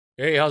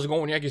Hey, how's it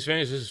going, Yankees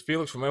fans? This is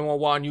Felix from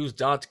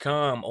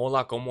NYYNEWS.com.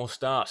 Hola, ¿cómo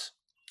estás?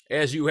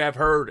 As you have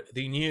heard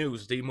the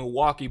news, the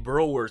Milwaukee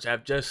Brewers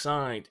have just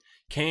signed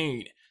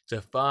Cain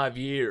to 5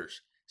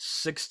 years,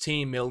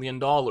 $16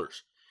 million.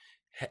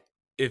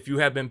 If you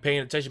have been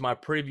paying attention to my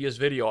previous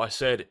video, I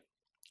said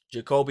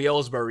Jacoby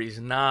Ellsbury is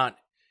not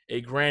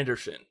a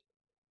Granderson.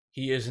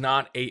 He is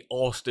not a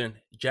Austin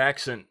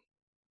Jackson.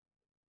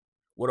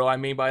 What do I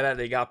mean by that?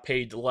 They got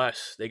paid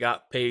less. They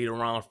got paid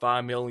around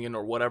 $5 million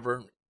or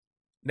whatever.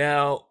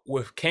 Now,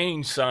 with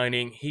Cain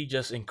signing, he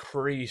just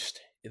increased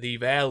the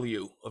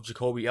value of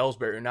Jacoby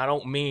Ellsbury. And I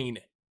don't mean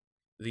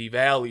the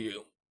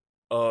value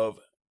of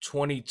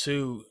 $22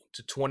 to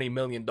 $20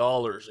 million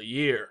a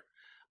year.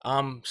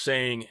 I'm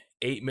saying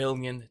 $8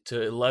 million to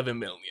 $11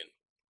 million.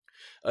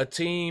 A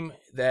team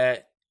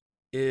that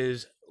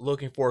is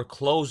looking for a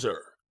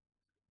closer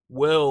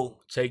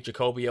will take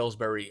Jacoby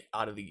Ellsbury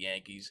out of the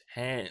Yankees'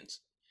 hands.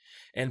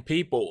 And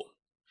people,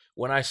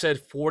 when I said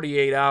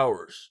 48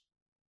 hours,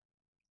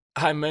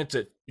 I meant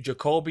it.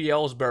 Jacoby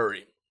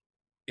Ellsbury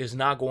is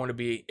not going to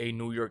be a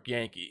New York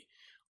Yankee.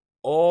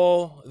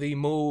 All the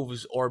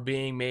moves are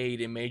being made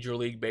in Major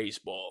League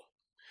Baseball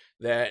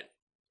that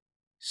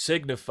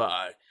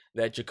signify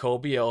that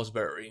Jacoby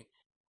Ellsbury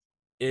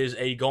is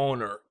a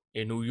goner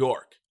in New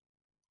York.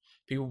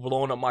 People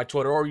blowing up my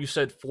Twitter, oh, you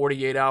said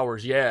 48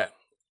 hours. Yeah,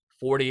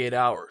 48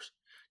 hours.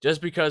 Just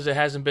because it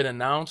hasn't been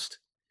announced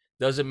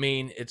doesn't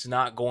mean it's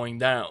not going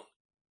down.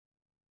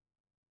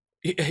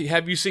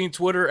 Have you seen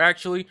Twitter,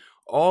 actually?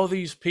 All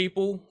these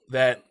people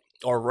that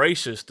are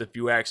racist, if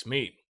you ask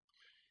me,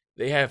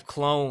 they have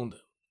cloned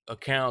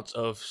accounts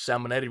of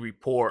Salmonetti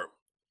Report,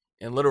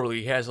 and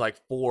literally he has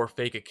like 4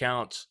 fake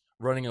accounts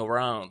running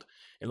around,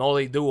 and all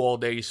they do all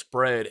day is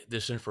spread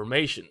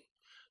disinformation.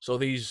 So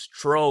these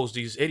trolls,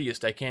 these idiots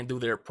that can't do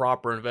their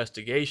proper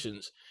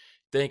investigations,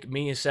 think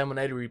me and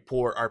Salmonetti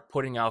Report are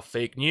putting out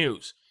fake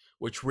news,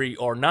 which we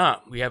are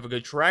not. We have a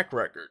good track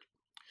record.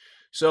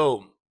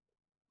 So,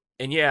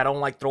 and yeah, I don't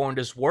like throwing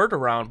this word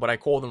around, but I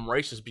call them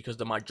racist because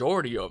the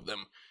majority of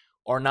them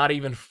are not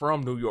even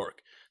from New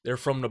York. They're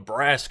from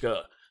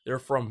Nebraska. They're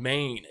from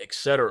Maine,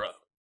 etc.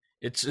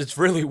 It's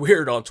really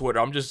weird on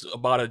Twitter. I'm just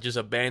about to just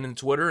abandon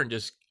Twitter and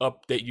just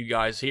update you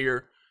guys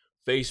here,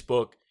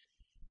 Facebook,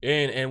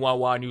 and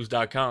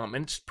NYYNEWS.com.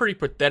 And it's pretty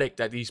pathetic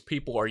that these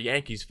people are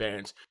Yankees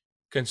fans,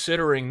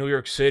 considering New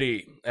York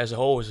City as a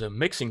whole is a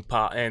mixing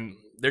pot, and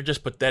they're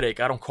just pathetic.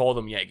 I don't call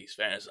them Yankees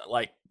fans.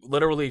 Like,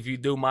 literally, if you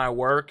do my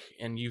work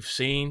and you've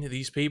seen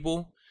these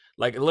people,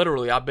 like,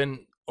 literally, I've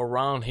been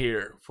around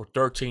here for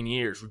 13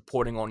 years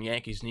reporting on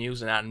Yankees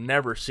news, and I've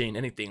never seen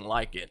anything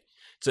like it.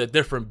 It's a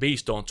different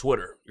beast on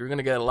Twitter. You're going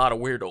to get a lot of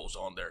weirdos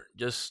on there.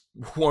 Just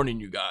warning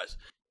you guys.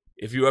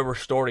 If you ever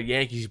start a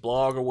Yankees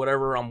blog or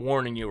whatever, I'm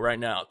warning you right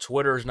now.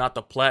 Twitter is not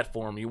the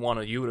platform you want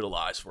to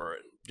utilize for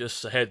it.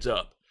 Just a heads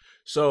up.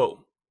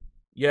 So,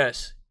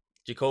 yes,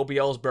 Jacoby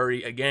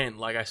Ellsbury, again,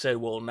 like I said,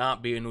 will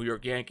not be a New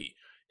York Yankee.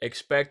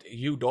 Expect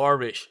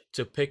darvish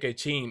to pick a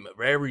team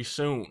very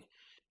soon.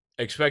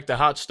 Expect the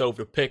hot stove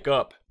to pick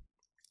up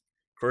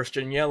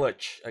Christian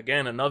Yelich,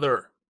 again,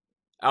 another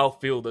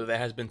outfielder that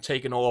has been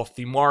taken off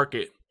the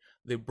market.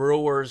 The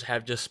Brewers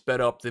have just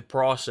sped up the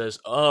process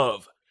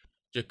of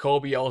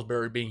Jacoby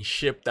Ellsbury being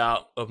shipped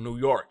out of New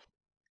York.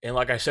 And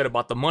like I said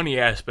about the money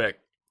aspect,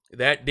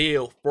 that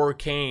deal for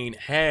Cain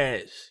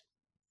has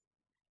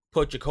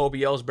put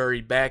Jacoby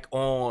Ellsbury back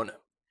on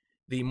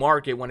the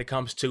market when it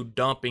comes to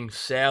dumping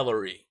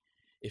salary.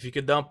 If you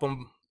could dump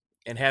him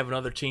and have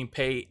another team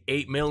pay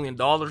 $8 million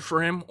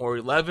for him or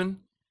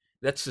 11,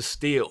 that's a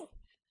steal.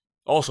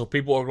 Also,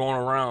 people are going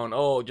around,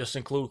 oh, just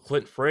include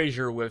Clint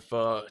Frazier with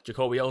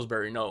Jacoby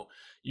Ellsbury. No,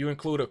 you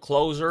include a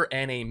closer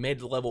and a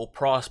mid-level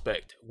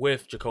prospect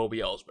with Jacoby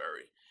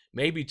Ellsbury.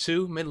 Maybe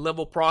 2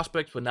 mid-level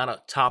prospects, but not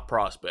a top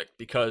prospect.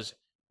 Because,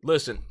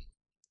 listen,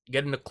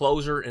 getting a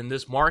closer in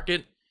this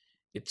market,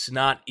 it's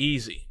not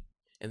easy.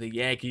 And the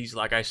Yankees,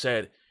 like I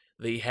said,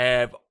 they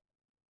have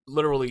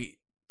literally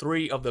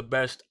 3 of the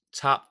best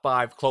top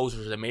 5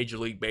 closers in Major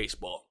League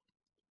Baseball,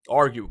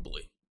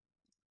 arguably.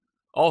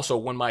 Also,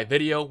 when my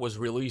video was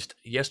released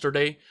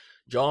yesterday,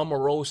 John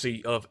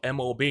Morosi of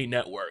MLB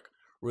Network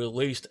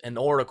released an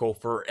article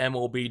for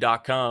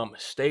MLB.com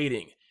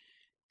stating,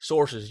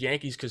 sources,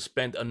 Yankees could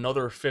spend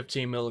another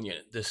 $15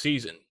 million this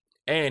season.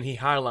 And he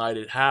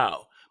highlighted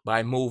how,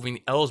 by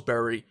moving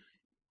Ellsbury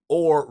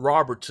or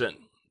Robertson.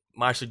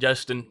 My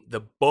suggestion,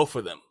 the both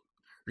of them.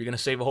 You're going to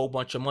save a whole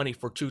bunch of money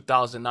for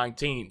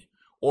 2019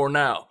 or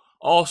now.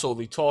 Also,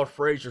 the Todd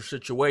Frazier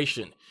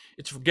situation.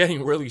 It's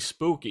getting really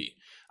spooky.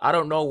 I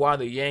don't know why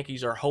the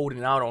Yankees are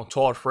holding out on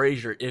Todd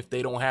Frazier if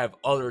they don't have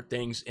other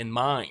things in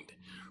mind.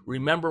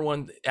 Remember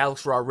when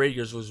Alex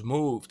Rodriguez was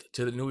moved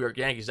to the New York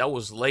Yankees? That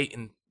was late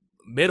in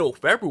middle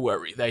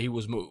February that he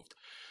was moved.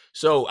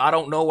 So I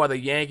don't know why the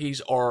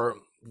Yankees are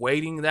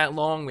waiting that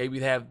long. Maybe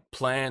they have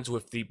plans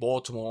with the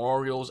Baltimore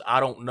Orioles.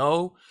 I don't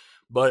know.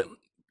 But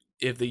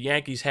if the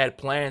Yankees had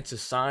plans to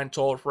sign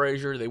Todd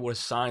Frazier, they would have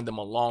signed them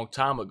a long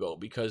time ago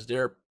because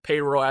their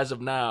payroll as of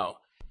now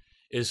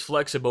is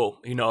flexible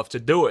enough to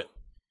do it.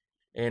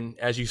 And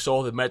as you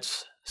saw, the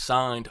Mets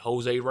signed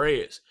Jose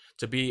Reyes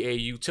to be a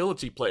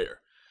utility player.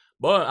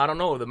 But I don't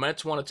know. The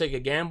Mets want to take a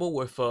gamble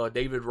with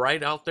David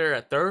Wright out there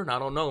at third. I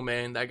don't know,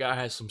 man. That guy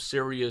has some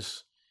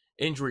serious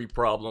injury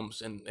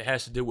problems, and it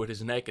has to do with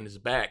his neck and his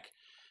back.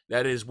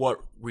 That is what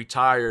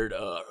retired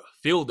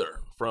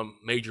fielder from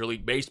Major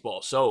League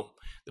Baseball. So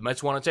the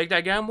Mets want to take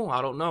that gamble?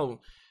 I don't know.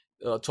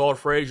 Todd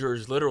Frazier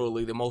is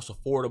literally the most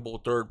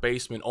affordable third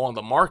baseman on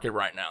the market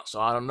right now.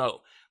 So I don't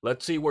know.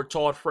 Let's see where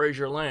Todd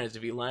Frazier lands.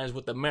 If he lands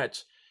with the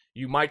Mets,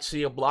 you might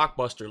see a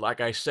blockbuster.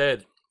 Like I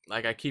said,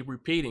 like I keep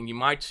repeating, you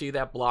might see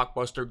that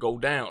blockbuster go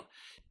down.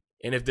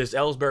 And if this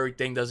Ellsbury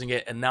thing doesn't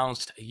get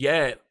announced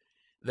yet,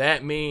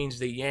 that means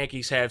the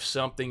Yankees have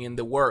something in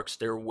the works.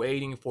 They're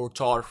waiting for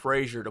Todd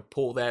Frazier to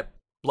pull that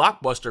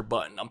blockbuster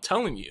button. I'm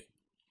telling you.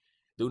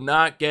 Do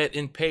not get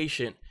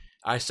impatient.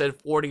 I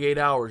said 48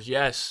 hours.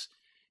 Yes,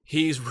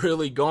 he's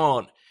really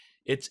gone.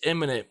 It's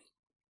imminent.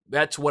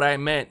 That's what I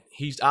meant.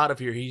 He's out of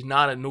here. He's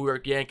not a New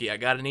York Yankee. I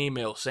got an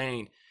email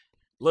saying,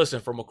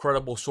 listen, from a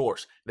credible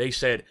source. They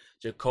said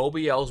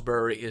Jacoby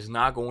Ellsbury is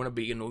not going to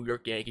be a New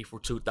York Yankee for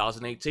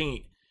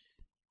 2018.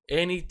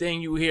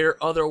 Anything you hear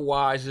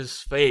otherwise is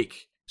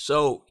fake.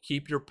 So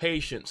keep your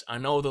patience. I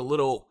know the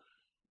little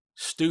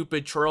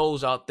stupid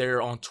trolls out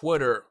there on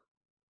Twitter,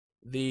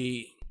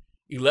 the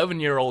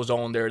 11-year-olds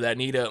on there that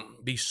need to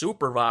be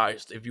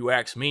supervised, if you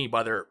ask me,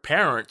 by their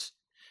parents,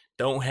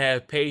 don't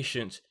have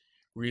patience.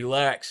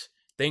 Relax.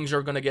 Things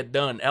are going to get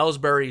done.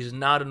 Ellsbury is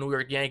not a New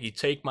York Yankee.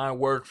 Take my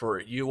word for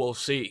it. You will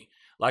see.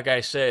 Like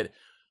I said,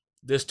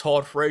 this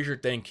Todd Frazier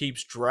thing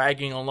keeps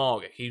dragging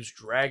along. It keeps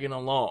dragging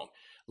along.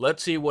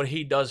 Let's see what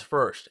he does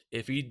first.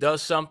 If he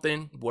does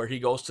something where he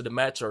goes to the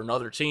Mets or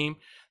another team,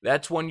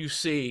 that's when you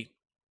see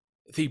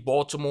the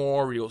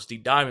Baltimore Orioles, the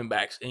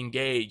Diamondbacks,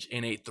 engage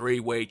in a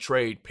three-way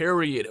trade,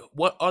 period.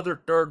 What other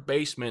third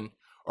baseman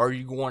are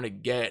you going to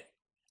get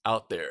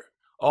out there?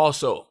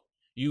 Also,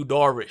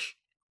 darvish,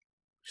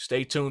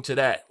 stay tuned to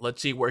that.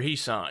 Let's see where he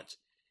signs.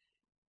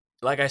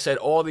 Like I said,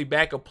 all the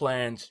backup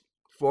plans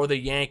for the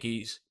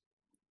Yankees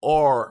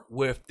are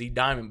with the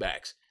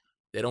Diamondbacks.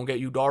 They don't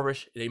get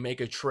darvish, they make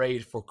a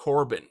trade for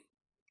Corbin.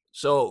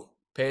 So,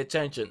 pay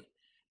attention.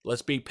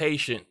 Let's be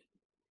patient.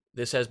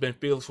 This has been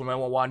Felix from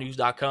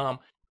NYYNEWS.com.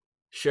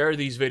 Share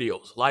these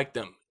videos, like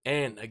them,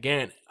 and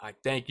again, I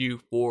thank you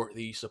for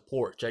the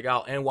support. Check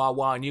out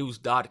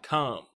NYYNEWS.com.